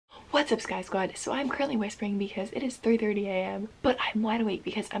What's up, Skye Squad? So I'm currently whispering because it is 3:30 a.m. but I'm wide awake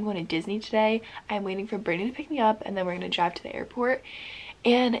because I'm going to Disney today. I'm waiting for Brittany to pick me up and then we're going to drive to the airport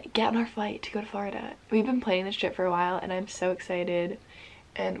and get on our flight to go to Florida. We've been planning this trip for a while and I'm so excited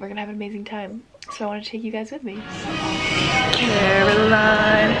and we're gonna have an amazing time. So I want to take you guys with me.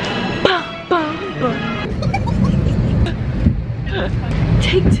 Caroline. Bum, bum, bum.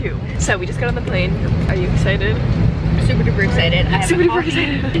 Take two. So we just got on the plane. Are you excited? Super duper excited. Super duper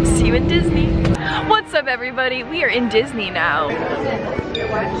excited. See you in Disney. What's up, everybody? We are in Disney now.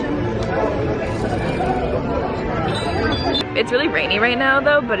 It's really rainy right now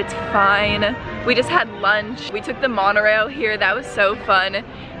though, but it's fine. We just had lunch. We took the monorail here. That was so fun.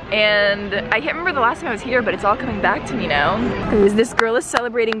 And I can't remember the last time I was here, but it's all coming back to me now. This girl is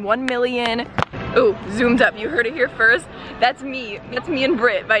celebrating 1 million. Oh, zoomed up, you heard it here first. That's me and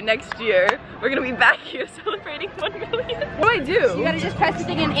Britt by next year. We're gonna be back here celebrating 1 million. What do I do? You gotta just press the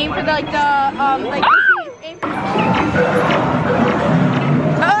thing and aim for the, aim for Oh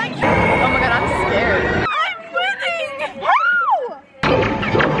my god, I'm scared. I'm winning! Woo!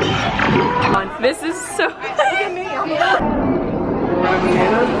 This is so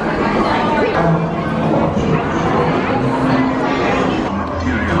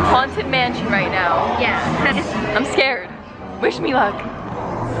Haunted mansion right now. Yeah. I'm scared. Wish me luck.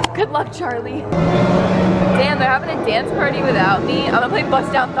 Good luck, Charlie. Damn, they're having a dance party without me. I'm gonna play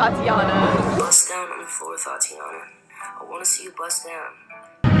Bust Down Tatiana. Bust down on the floor, Tatiana. I wanna see you bust down.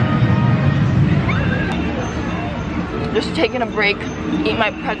 Just taking a break, eat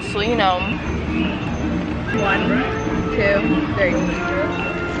my pretzel, you know. 1, 2, 3.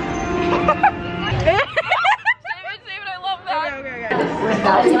 We're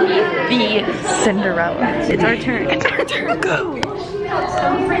about to be the Cinderella. It's our turn. It's our turn. Go.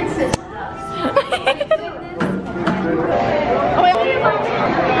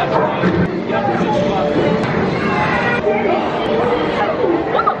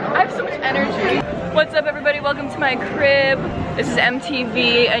 I have so much energy. What's up, everybody? Welcome to my crib. This is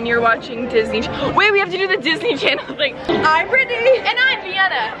MTV, and you're watching Disney. Wait, we have to do the Disney Channel thing. I'm Brittany, and I'm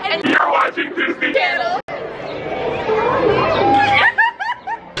Vienna, and you're watching Disney Channel.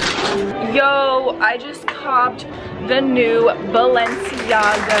 Yo, I just copped the new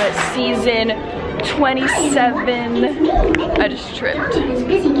Balenciaga season 27. I just tripped.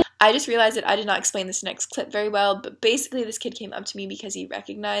 I just realized that I did not explain this next clip very well, but basically this kid came up to me because he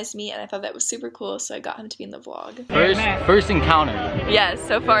recognized me and I thought that was super cool, so I got him to be in the vlog. First encounter. Yes,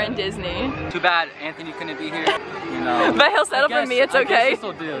 so far in Disney. Too bad Anthony couldn't be here, you know. But he'll settle for me, it's okay.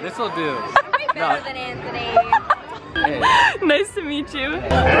 This'll do, this'll do. Better than Anthony. Hey. Nice to meet you.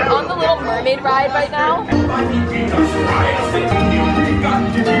 We're on the Little Mermaid ride right now.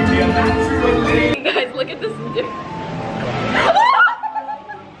 You guys, look at this. You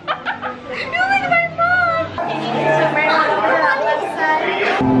look at my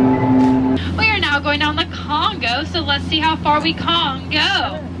mom. We are now going down the Congo, so let's see how far we can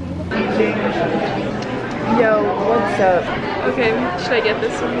go. Yo, what's up? Okay, should I get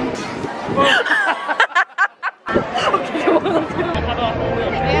this one?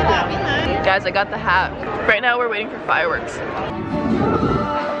 Guys, I got the hat. Right now we're waiting for fireworks.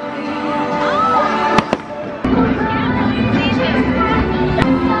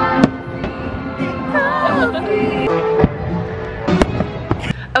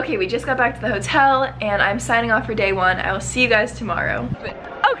 Okay, we just got back to the hotel and I'm signing off for day 1. I will see you guys tomorrow.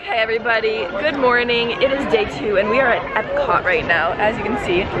 Okay, everybody, good morning. It is day 2 and we are at Epcot right now, as you can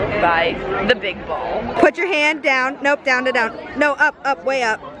see by the big ball. Put your hand down. Nope, down to down. No, up, up, way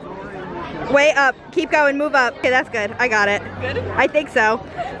up. Way up. Keep going, move up. Okay, that's good. I got it. Good? I think so.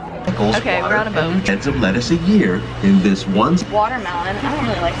 Okay, we're on a boat. Heads of lettuce a year in this one. Watermelon. I don't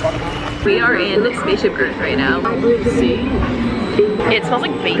really like watermelon. We are in Spaceship Earth right now. See? It smells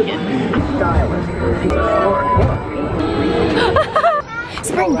like bacon.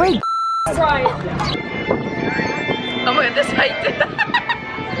 Spring break. Right. Oh my god, this height did that.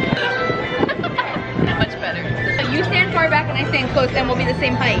 Much better. You stand far back and I stand close and we'll be the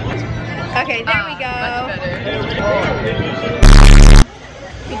same height. Okay, there we go. Much better.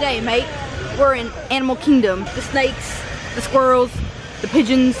 Good day, mate. We're in Animal Kingdom. The snakes, the squirrels, the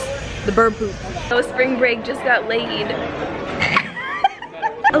pigeons, the bird poop. So spring break just got laid.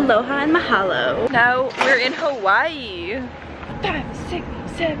 Aloha and mahalo. Now we're in Hawaii. 5, 6,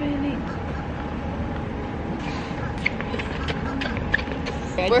 7,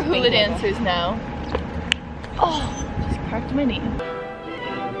 8. We're hula dancers now. Oh, just cracked my knee.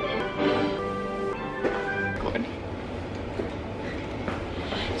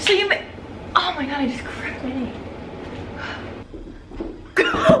 So you may. Oh my god, I just cracked my knee.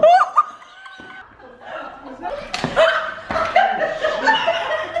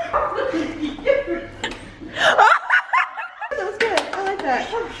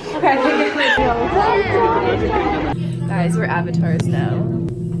 now.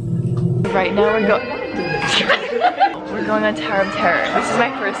 Right now we're going we're going on Tower of Terror. This is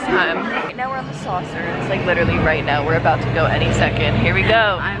my first time. Right now we're on the saucers. Like literally right now. We're about to go any second. Here we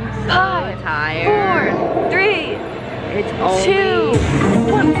go. I'm so 5, tired. 4, 3, It's only 2,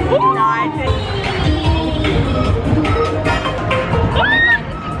 1.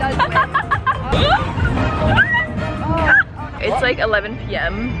 It's like 11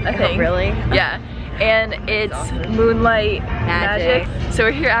 p.m. I think. Oh, really? Yeah. And it's moonlight magic. So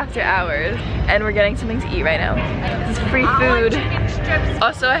we're here after hours and we're getting something to eat right now. This is free food.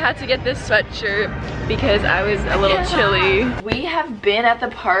 Also, I had to get this sweatshirt because I was a little chilly. We have been at the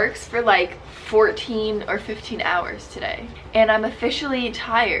parks for like 14 or 15 hours today. And I'm officially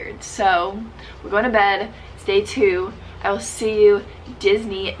tired. So we're going to bed. It's day 2. I will see you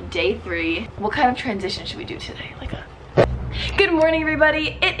Disney day 3. What kind of transition should we do today? Like a good morning,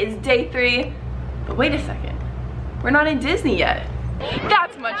 everybody. It is day 3. But wait a second, we're not in Disney yet.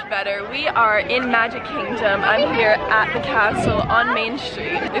 That's much better. We are in Magic Kingdom. I'm here at the castle on Main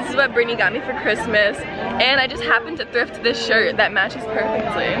Street. This is what Brittany got me for Christmas. And I just happened to thrift this shirt that matches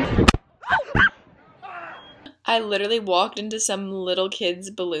perfectly. I literally walked into some little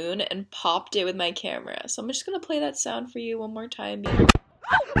kid's balloon and popped it with my camera. So I'm just gonna play that sound for you one more time.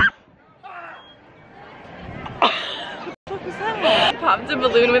 I popped a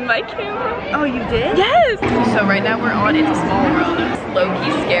balloon with my camera. Oh, you did? Yes! So right now we're on Into Small World. It's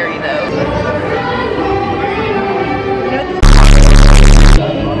low-key scary though.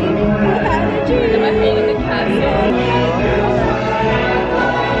 Am I holding the castle?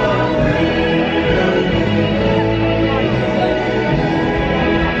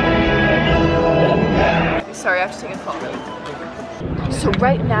 Sorry, I have to take a call really quick. So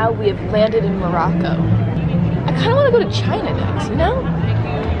right now we have landed in Morocco. I kind of want to go to China next, you know?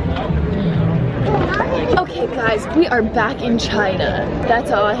 Okay guys, we are back in China. That's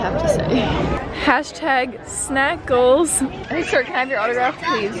all I have to say. Hashtag snack goals. Hey sir, can I have your autograph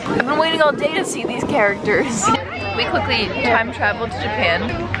please? I've been waiting all day to see these characters. We quickly time traveled to Japan.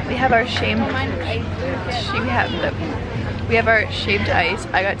 We have our we have our shaved ice.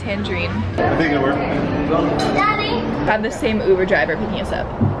 I got tangerine. I think it worked. I have the same Uber driver picking us up.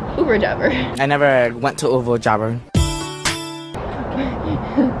 Uber driver. I never went to Uber driver.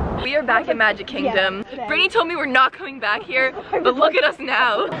 We are back in Magic Kingdom. Brittany told me we're not coming back here, but look at us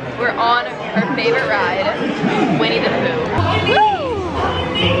now. We're on our favorite ride, Winnie the Pooh.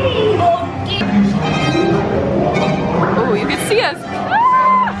 Oh, you can see us.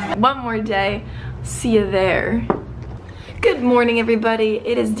 One more day. See you there. Good morning, everybody.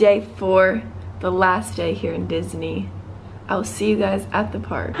 It is day 4, the last day here in Disney. I will see you guys at the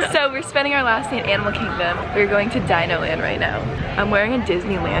park. So we're spending our last day in Animal Kingdom. We're going to Dino Land right now. I'm wearing a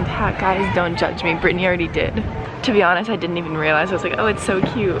Disneyland hat. Guys, don't judge me. Brittany already did. To be honest, I didn't even realize. I was like, oh, it's so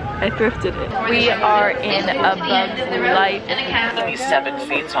cute. I thrifted it. We are in A Bug's Life. 7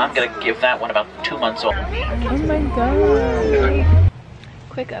 feet, so I'm gonna give that one about 2 months old. Oh my god.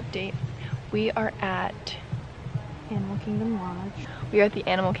 Quick update. We are at Animal Kingdom Lodge. We are at the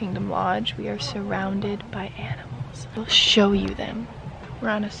Animal Kingdom Lodge. We are surrounded by animals. We'll show you them. We're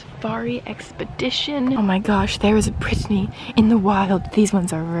on a safari expedition. Oh my gosh, there is a Brittany in the wild. These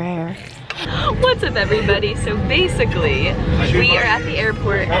ones are rare. What's up, everybody? So basically, we are at the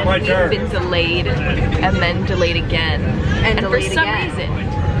airport and we've been delayed and then delayed again. And for some reason,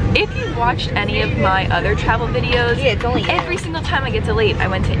 if you've watched any of my other travel videos, every single time I get delayed. I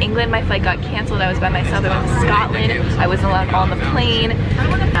went to England, my flight got canceled, I was by myself. I went to Scotland, I wasn't allowed on the plane.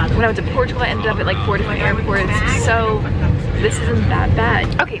 When I went to Portugal, I ended up at like 4 different airports. So this isn't that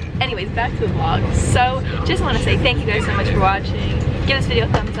bad. Okay, anyways, back to the vlog. So just want to say thank you guys so much for watching. Give this video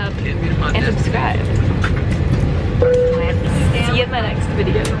a thumbs up and subscribe. See you in my next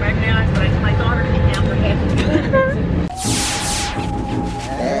video.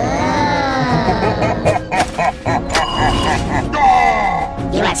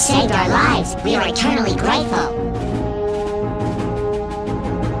 You have saved our lives. We are eternally grateful.